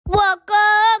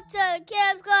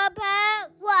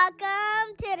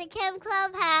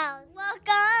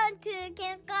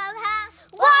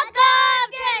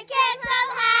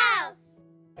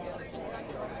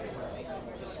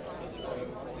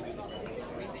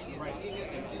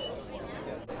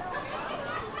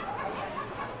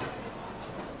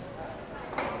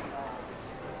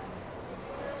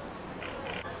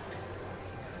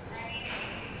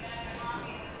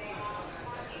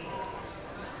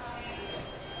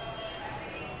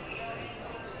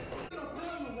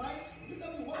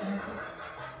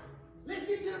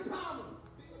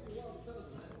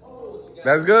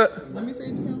That's good? Let me see,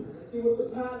 Kim.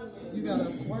 You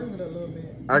gotta swerve it a little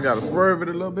bit. I gotta swerve it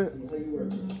a little bit.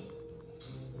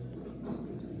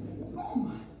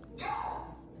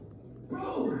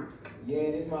 Bro!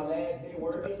 Yeah, this is my last day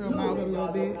working. Come out a little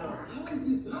bit. How is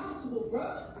this possible, bro?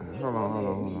 Hold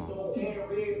on.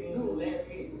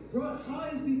 Bro, how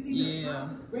is this even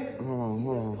possible?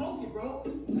 Hold on. Poke it, bro.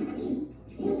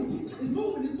 It's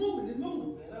moving.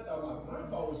 Man, I thought my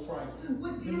phone was trying.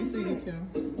 Let me see you, Kim.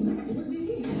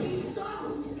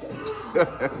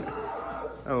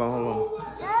 Hold on.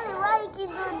 Daddy, why you keep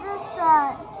doing this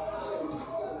side?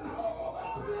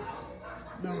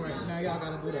 No, right now y'all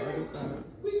gotta do the other side.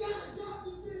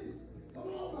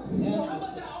 How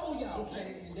much I owe y'all?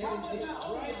 How much I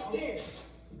owe right there?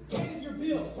 That is your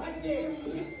bill, right there.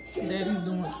 Daddy's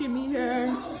doing Kimmy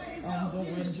hair. I'm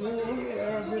doing Jewel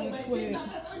hair really quick.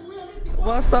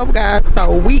 What's up, guys?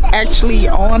 So we actually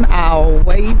on our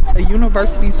way to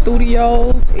University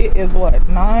Studios. It is what?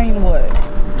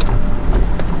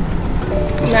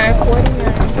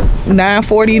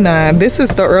 9:49. This is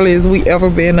the earliest we ever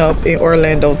been up in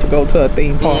Orlando to go to a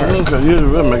theme park. Okay, you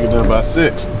really make it done by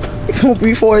 6.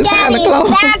 Before it's kind of close.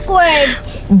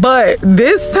 Backwards. But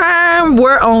this time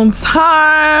we're on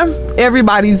time.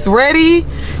 Everybody's ready.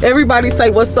 Everybody say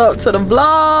what's up to the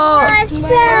vlog. What's up?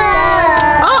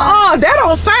 That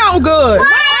don't sound good.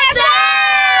 What's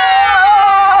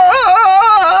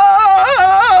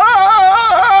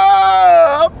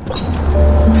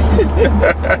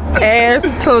As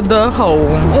to the whole.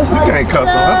 You can't cuss on.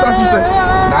 I thought you said.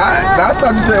 I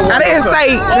thought you said. I didn't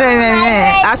say.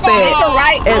 I said.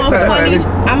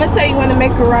 I'm gonna tell you when to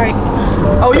make it right.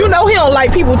 Oh, you know he don't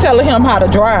like people telling him how to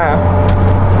drive.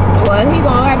 Well, he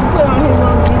gonna have to put on his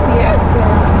own GPS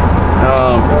then.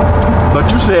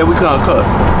 But you said we can't cuss.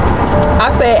 I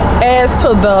said as to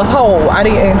the whole. I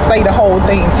didn't say the whole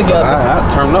thing together. I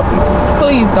turned up.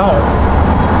 Please don't.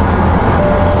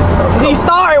 He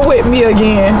started with me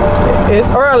again. It's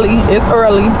early.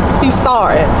 He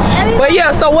started. But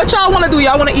yeah, so what y'all want to do?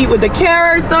 Y'all want to eat with the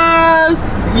characters?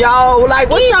 Y'all like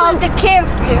what y'all? Eat with the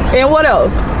characters. And what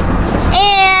else?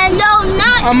 And no,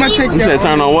 not I'm gonna take You said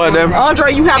turn on what, Debbie?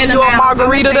 Andre, you having your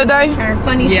margarita today?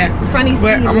 Funny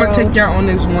But I'm gonna take y'all on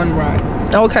this one ride.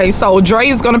 Okay, so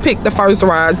Dre's gonna pick the first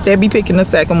rides. Debbie picking the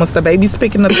second one. The baby's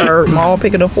picking the third. Maul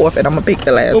picking the fourth, and I'm gonna pick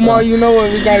the last one. You know what?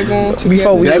 We gotta go on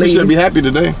Before we Debbie leave. should be happy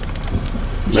today.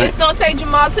 Just don't take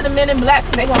Jamal to the Men in Black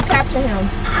because they gonna capture him.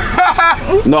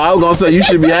 No, I was gonna say you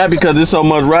should be happy because there's so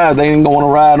much ride. They ain't gonna want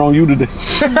to ride on you today.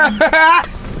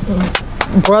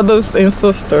 Brothers and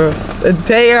sisters,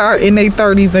 they are in their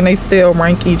 30s and they still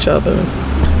rank each other's.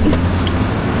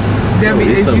 Debbie,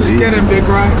 is you scared of big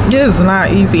ride? It's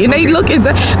not easy, and they look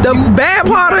the bad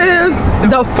part is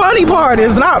the funny part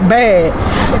is not bad.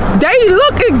 They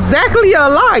look exactly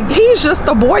alike. He's just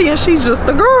a boy and she's just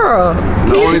a girl.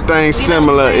 The only thing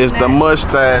similar is the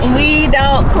mustache. We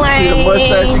don't claim. See the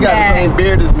mustache? She got the same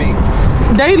beard as me.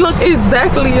 They look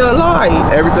exactly alike.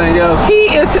 Everything else. She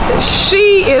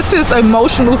is his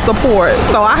emotional support.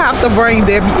 So I have to bring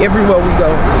Debbie everywhere we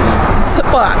go.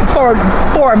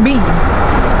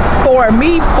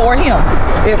 For him.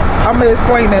 If I'm gonna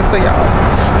explain that to y'all.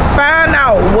 Find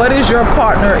out what is your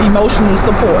partner emotional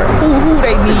support. Who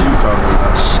they need.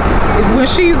 When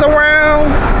she's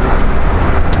around,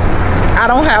 I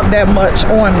don't have that much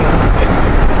on me.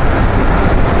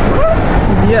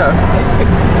 Yeah.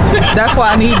 That's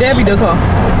why I need Debbie to come.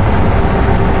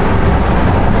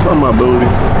 Talking about boozy.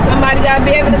 Somebody gotta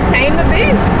be able to tame the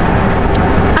beast.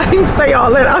 I didn't say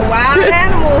all that. Wild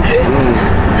animals.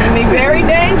 Can be very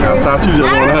dangerous. I thought you just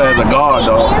wanted her as a guard,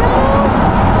 dog.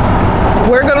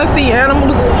 We're gonna see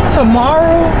animals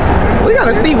tomorrow. We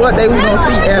gotta see what day we're gonna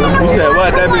see animals. You said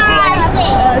what, Debbie?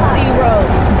 Steve Road.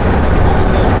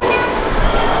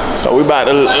 So we about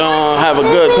to have a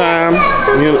good time.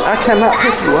 I cannot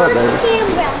pick you up, baby.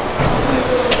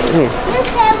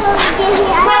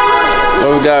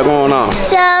 What we got going on?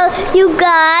 So, you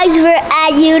guys, we're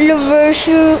at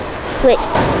University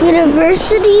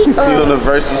University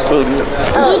Studio.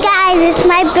 Hey guys, it's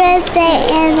my birthday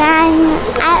and I'm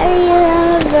at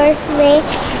University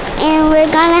and we're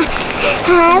gonna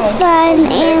have fun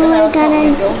and we're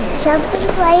gonna jump and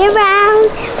play around.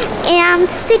 And I'm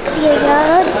 6 years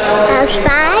old. I was 5.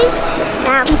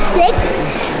 Now I'm 6.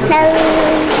 Now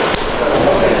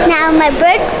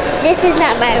this is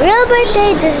not my real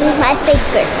birthday. This is my fake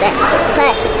birthday.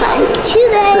 But in 2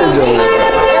 days, in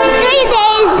 3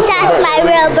 days, that's my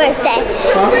real birthday.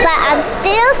 But I'm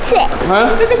still 6.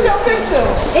 Huh? Look at your picture.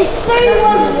 It's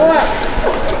 311.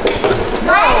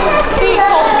 Why is it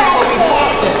 311?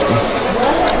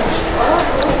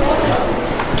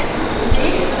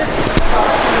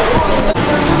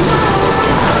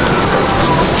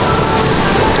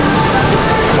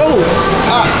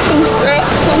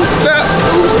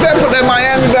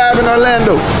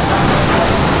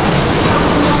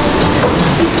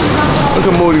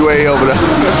 booty way over there.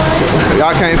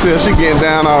 Y'all can't see her, she getting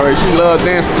down already. She loves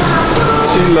dancing.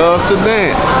 She loves to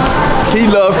dance. He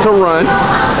loves to run.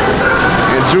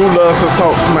 And Drew loves to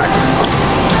talk smack.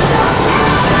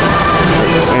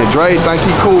 And Dre think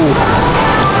he cool.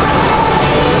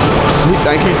 He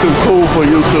think he too cool for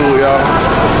YouTube, y'all.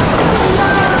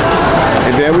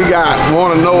 And then we got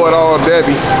Wanna Know It All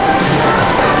Debbie.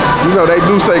 You know, they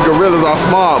do say gorillas are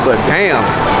smart, but damn.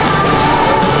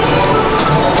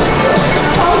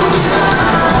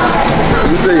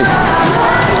 You see?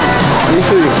 You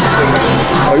see?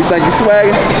 Oh, you think you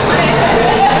swagging?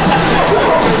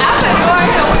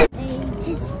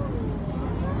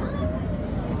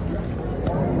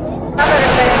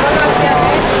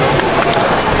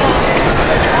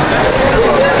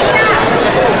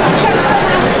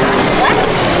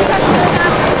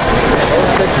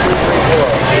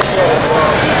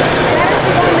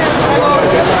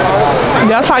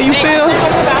 That's how you feel?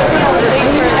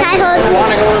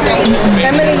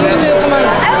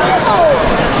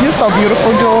 You're so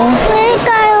beautiful, Joel. Wait,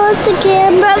 I hold the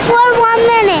camera for 1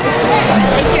 minute. I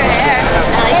like your hair.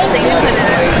 I like the thing you put in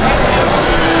it.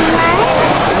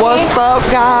 What's up,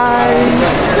 guys?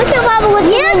 Look at Baba with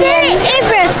you did it,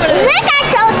 April. Look at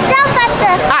yourself at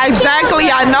the.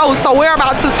 Exactly, I know. So we're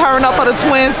about to turn up for the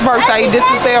twins' birthday. This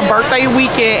is their birthday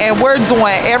weekend, and we're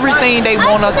doing everything they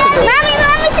want us to do. Mommy,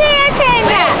 let me see your turn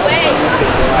up.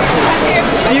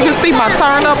 You can see my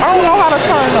turn up. I don't know how to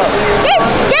turn up. Just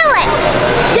do it.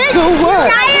 Just Do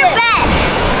what? try your best.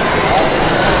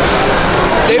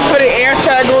 They put an air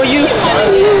tag on you.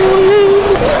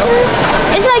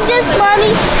 It's like this,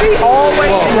 Mommy.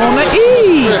 Always wanna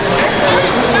eat.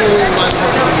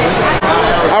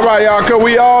 All right, y'all, could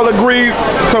we all agree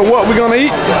to what we're gonna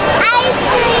eat? Ice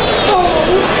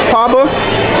cream. Papa,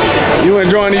 you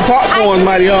enjoying these popcorns,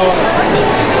 mighty hard.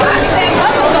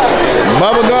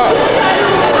 Bubble gum.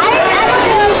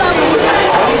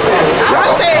 I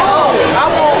said, I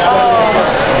want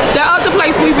that other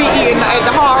place we be eating at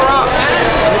the Hard Rock.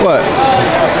 What?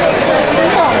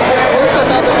 It's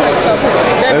another place up here.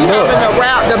 They be having the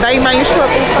wrap, the main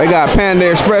strippers. They got Panda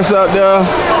Express up there.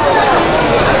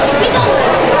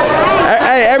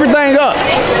 Hey, everything up.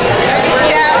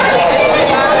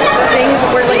 Things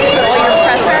where like you put all your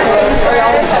presser.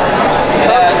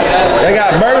 They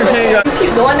got Burger King up.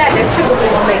 Keep doing that. There's two people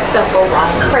gonna make stuff go wrong.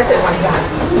 Press it one time.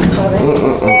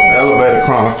 Elevator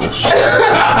Chronicles.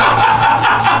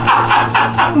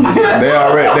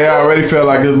 They already feel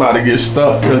like it's about to get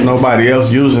stuck because nobody else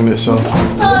using it. So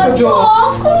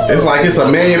it's like it's a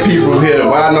million people here.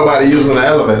 Why nobody using the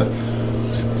elevator?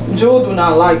 Jewel do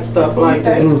not like stuff like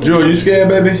this. Jewel, you scared,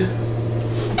 baby?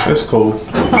 That's cool.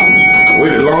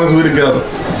 As long as we together.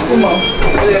 Come on.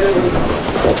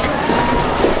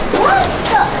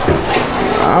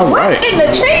 All right. In the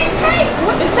trees, hey,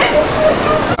 what is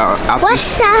that?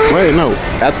 What's that? Wait, no.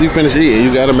 After you finish eating,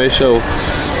 you gotta make sure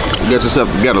you get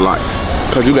yourself together, like,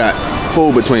 cause you got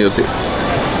food between your teeth.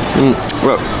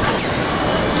 Look,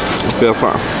 feel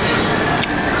fine.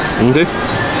 Okay.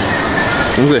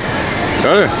 Go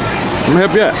ahead. Let me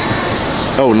help you out.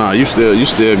 Oh no, you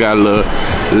still got a little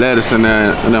lettuce in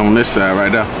there and on this side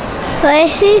right there. What I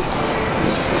see?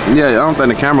 Yeah, I don't think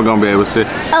the camera gonna be able to see.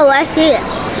 Oh, I see it.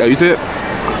 Oh, you see it?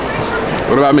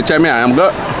 What about me? Check me out. I'm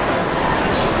good.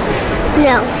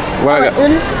 No. What I got?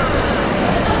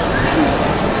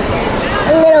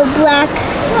 A little black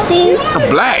thing. A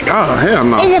black? Oh hell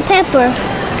no. It's a pepper.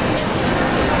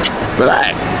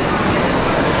 Black.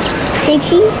 See,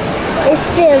 cheese? It's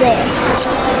still there.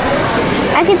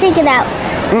 I can take it out.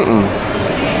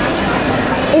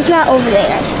 It's not over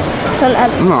there. It's on the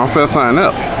other side. No, I'm finna find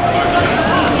out.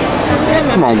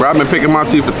 Come on, bro. I've been picking my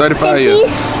teeth for 35 years.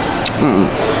 Cheese?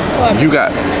 You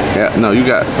got, yeah, no, you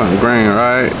got something green,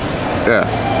 right? Yeah.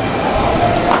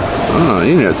 Oh,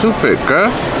 you need a toothpick, girl.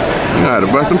 You gotta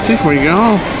brush some teeth when you get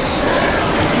home.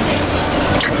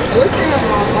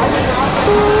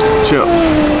 Chill.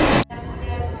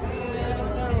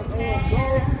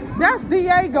 That's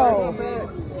Diego.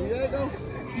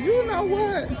 You know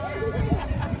what?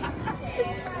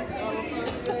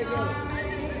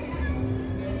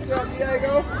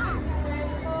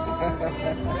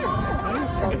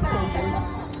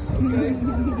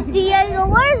 Diego,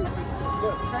 where's...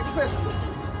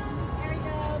 Here we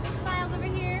go. Big smiles over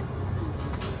here.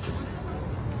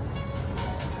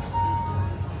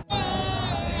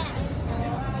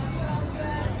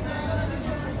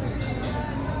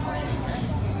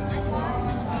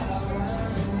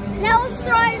 Now let's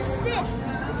try to stick.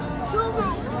 Go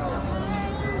home.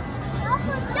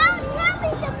 Don't tell me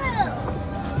to move.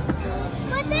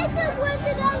 But they took one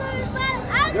together and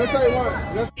I Let's say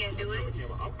once. Can't do it. I can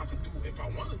do it if I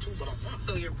want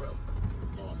you're broke.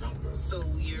 No, I'm not broke. So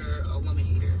you're a woman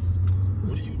hater.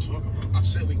 What are you talking about? I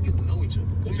said we can get to know each other.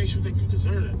 What makes you think you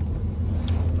deserve that?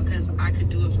 Because I could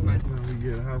do it for myself. We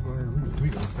get a house right. We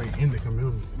gonna stay in the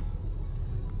community.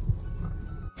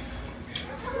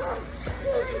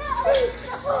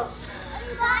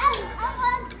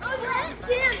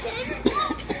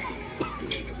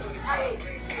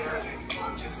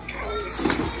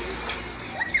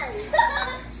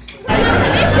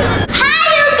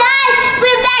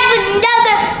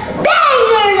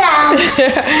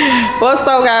 What's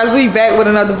up, guys? We back with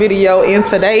another video, and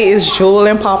today is Jewel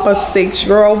and Papa's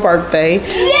 6-year-old birthday. Yay!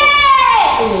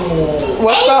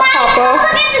 What's up, Papa?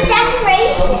 Look at the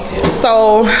decoration.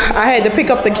 So I had to pick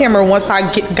up the camera once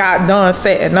I got done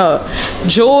setting up.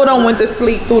 Jewel done went to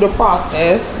sleep through the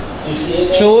process.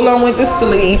 Jewel done went to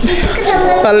sleep.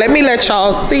 But let me let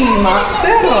y'all see my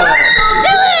setup.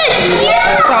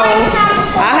 So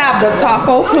I have the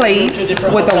taco plate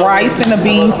with the rice and the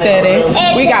bean setting.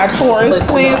 We got Taurus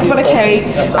twins for the cake.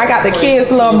 I got the kids'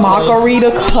 little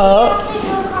margarita cup.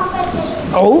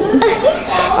 Oh,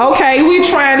 okay. We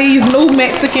trying these new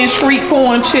Mexican street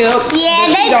corn chips. Yeah,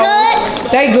 they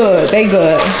good. They good. They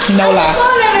good. No lie.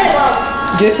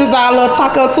 This is our little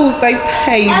Taco Tuesday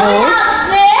table.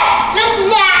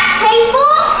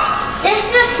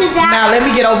 Now let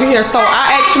me get over here. So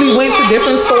I actually went to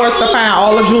different stores to find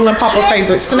all of Jewel and Papa's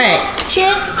favorite snacks.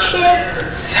 Chip.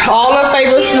 All her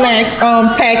favorite snack,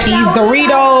 Takis,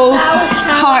 Doritos,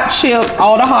 hot chips,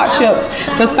 all the hot chips,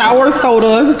 the sour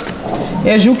sodas,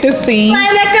 as you can see.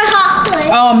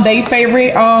 They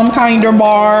favorite Kinder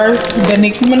bars, the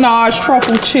Nicki Minaj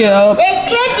truffle chips,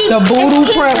 the Voodoo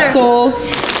pretzels,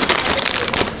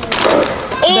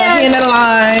 the Henna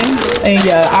Lime, and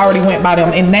yeah, I already went by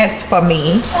them, and that's for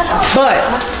me. But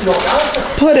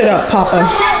put it up, Papa.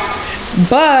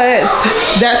 But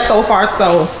that's so far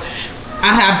so.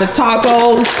 I have the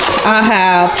tacos, I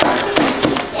have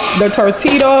the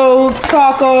tortito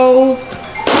tacos,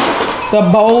 the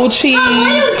bowl cheese,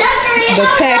 the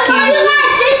tacky,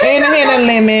 and the Henna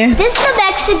lemon. This is the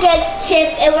Mexican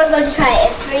chip, and we're going to try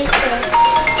it.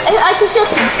 I can feel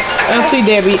Auntie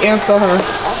Debbie, answer her.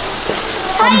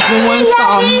 I'm doing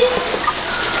some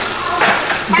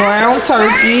ground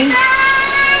turkey.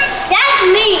 That's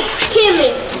me, Kimmy.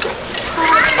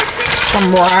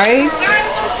 Some rice.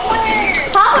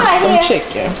 Papa right Some here.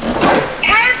 chicken.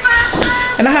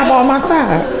 And I have all my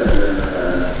sides.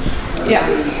 Yeah.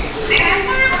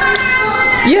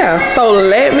 Yeah, so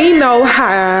let me know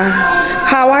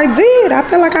how I did. I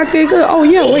feel like I did good. Oh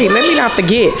yeah, wait, let me not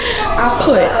forget. I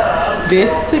put this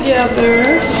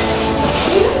together.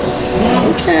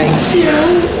 Okay, cute.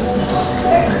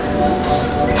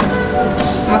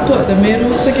 I put the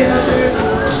middle together.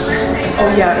 Oh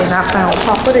yeah, and I found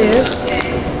Papa this.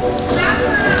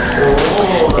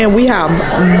 And we have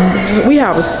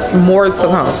more to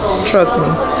come, trust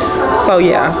me. So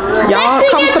yeah, y'all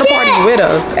come to the party with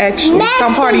us. Actually,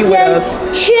 come party with us.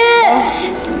 Chips.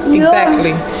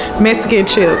 Exactly, Mexican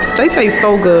chips. They taste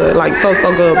so good, like so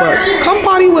good. But come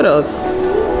party with us.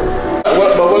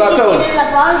 But what I told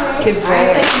him? Kids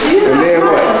bad. And then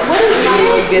what?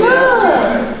 Get it up.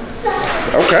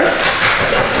 Okay.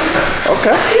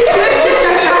 Okay.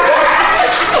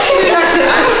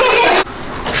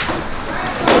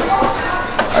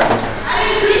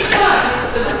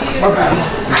 My bad.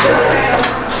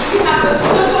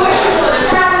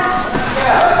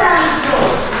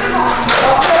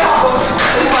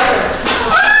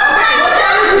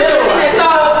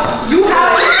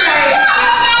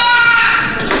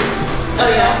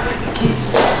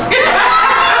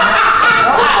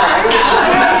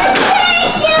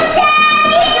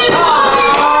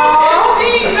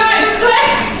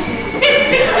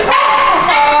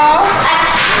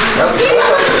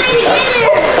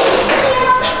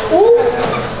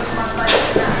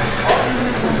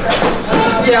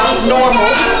 Yeah, normal.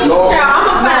 Yeah, I'm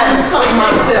gonna find something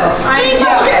myself. I ain't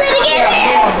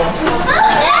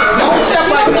don't step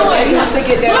like that. You have to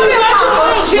get that. Let me let you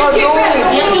know.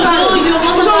 Yes, you do.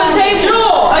 You want to say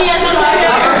Jewel? Oh yeah, no,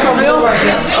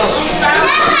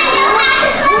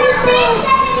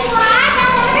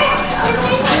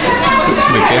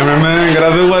 The cameraman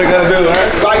gotta do what he gotta do, right?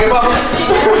 Like it, Papa?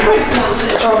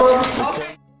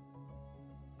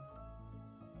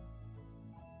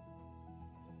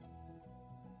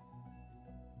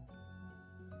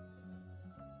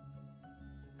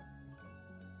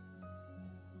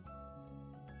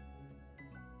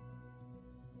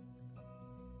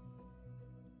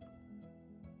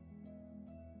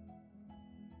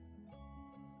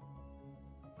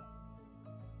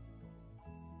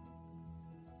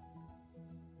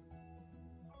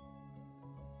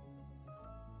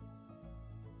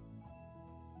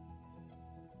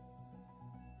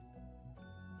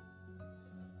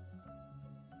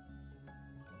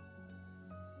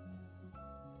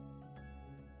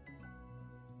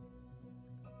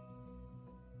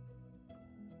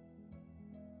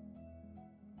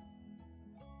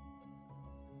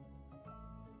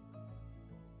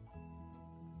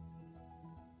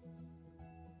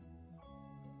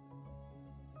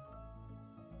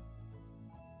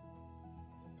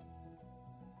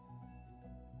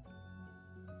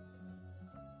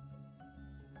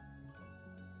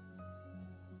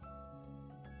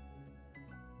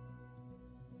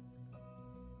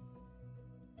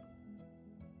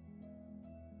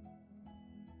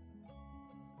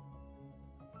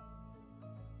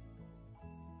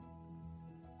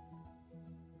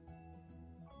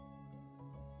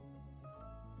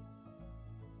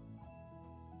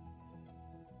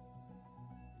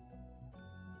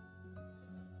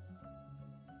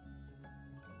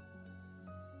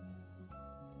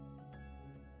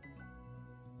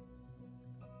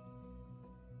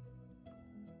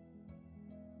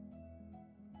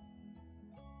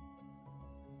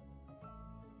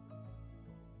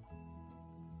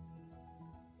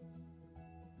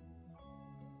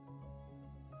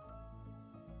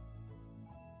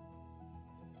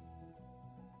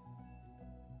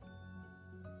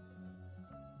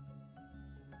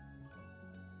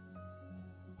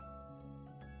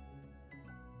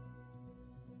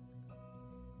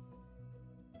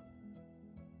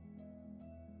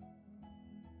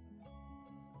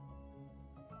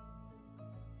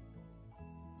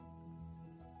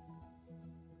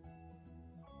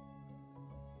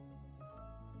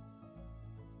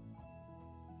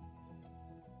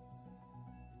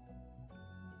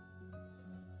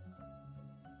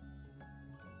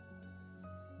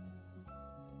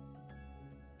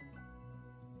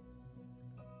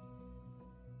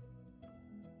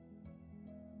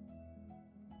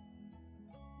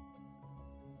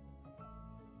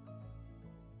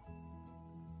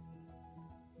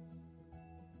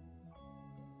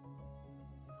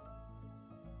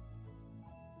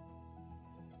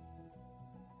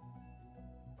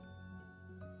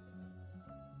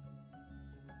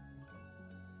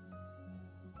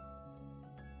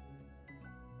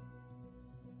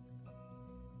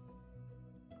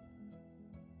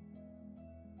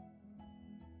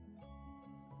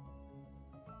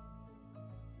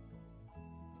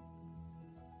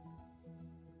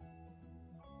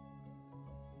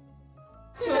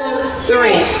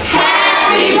 3.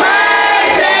 Happy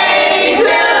birthday to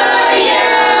you.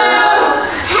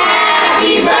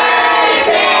 Happy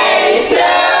birthday to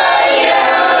you.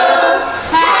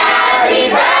 Happy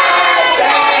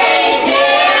birthday,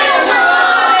 dear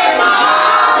Mama.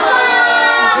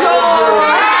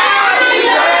 Happy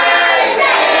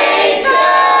birthday to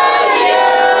you.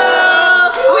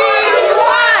 We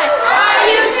one. Are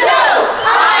you 2?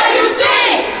 Are you 3?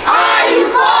 Are you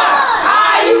 4?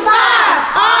 Are you 5?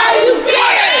 Are you 6?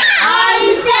 Are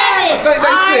you 7? They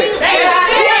Are you 6. 8?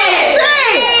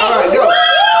 All right, go.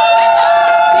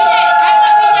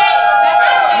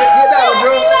 Get that one,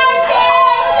 Drew.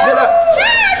 Get up.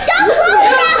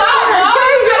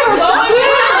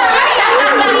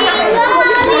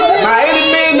 By any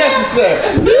means necessary.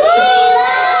 Go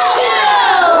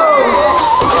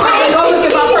look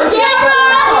at my purse.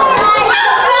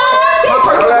 My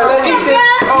purse. All right, let's eat this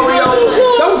Oreo.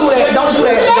 Don't do that. Don't do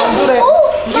that. Don't do that.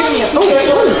 Give me a.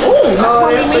 Ooh.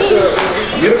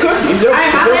 Get a cookie. It's your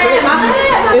cookie.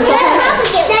 It's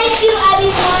okay. Thank you,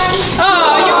 everyone.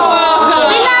 Oh, you're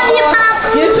welcome. We love you,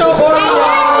 Papa. Get your I Oreo.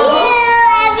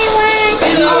 love you,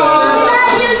 everyone.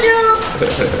 Love you, Drew.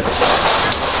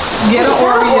 Get an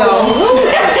Oreo.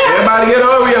 Everybody get an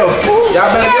Oreo. Y'all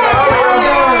better get an Oreo.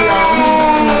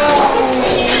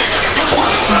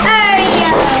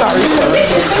 Sorry, sorry.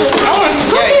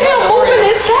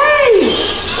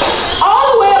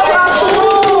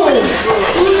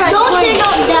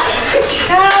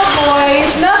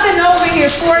 Cowboys, nothing over here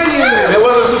for you. It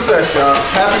was a success, y'all.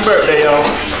 Happy birthday, y'all.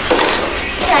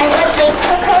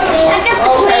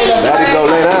 Daddy, go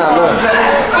lay down. Look.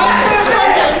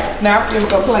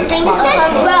 Napkins or plates. Thank you,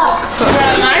 bro.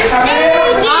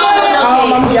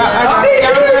 Y'all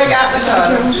got the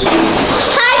cutter.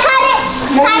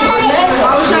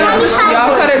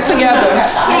 Y'all cut it together.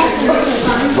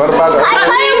 What about the plate?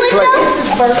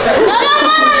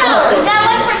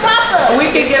 We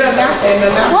can get a napkin.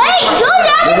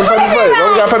 Get the paper plate. Don't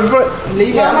we got paper plate?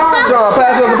 Leave it. John,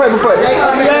 pass us the paper plate. Go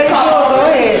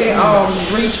ahead.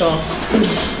 Reach on.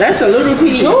 That's a little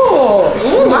piece. Sure.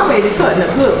 Ooh, my baby cutting a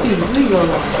good piece. Leave it alone.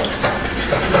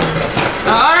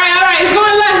 All right. It's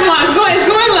going left, Mom. It's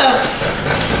going left.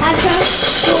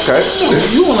 Okay.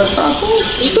 You want to try too?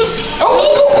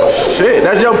 Shit,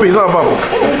 that's your piece, huh, Papa?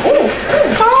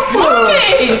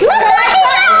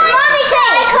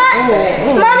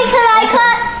 Mommy, can I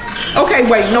cut? Okay,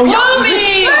 wait. No, y'all.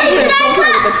 Mommy! Don't play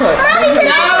with the cut.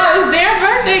 No, it's their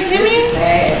birthday, Kimmy.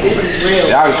 This is real.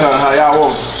 Y'all can cut how y'all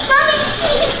want.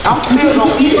 I'm still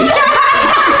gonna eat it.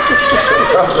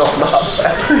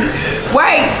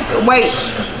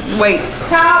 Wait.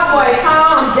 Cowboy,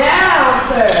 calm down,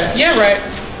 sir. Yeah, right.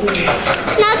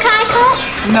 Now can I cut?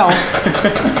 No.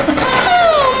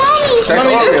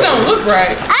 Mommy, this don't look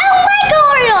right. I don't like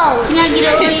Oreo. Can I get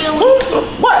Oreo?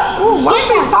 What? Why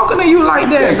she talking to you like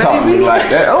that, Talk to me baby? like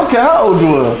that. I don't care how old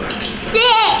you are. 6.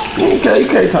 Okay, you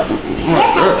can't talk.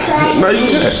 No, you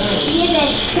can't. You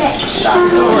guys cut.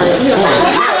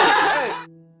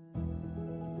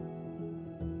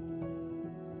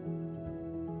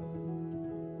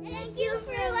 Thank you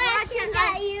for watching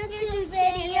that YouTube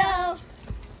video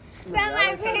from my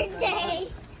birthday.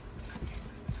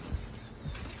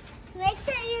 Make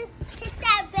sure you hit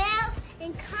that bell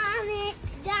and comment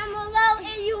down below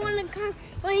if you want to come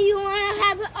when you want to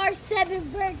have our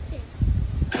 7th birthday.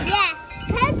 Yeah,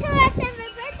 come to our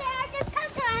 7th birthday or just come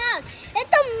to our house. It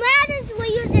don't matter when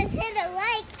you just hit a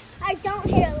like or don't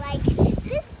hit a like.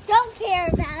 Just don't care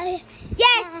about it.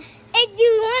 Yeah, if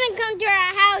you want to come to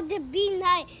our house to be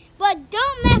nice, but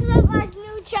don't mess up our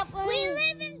new truck. We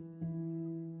live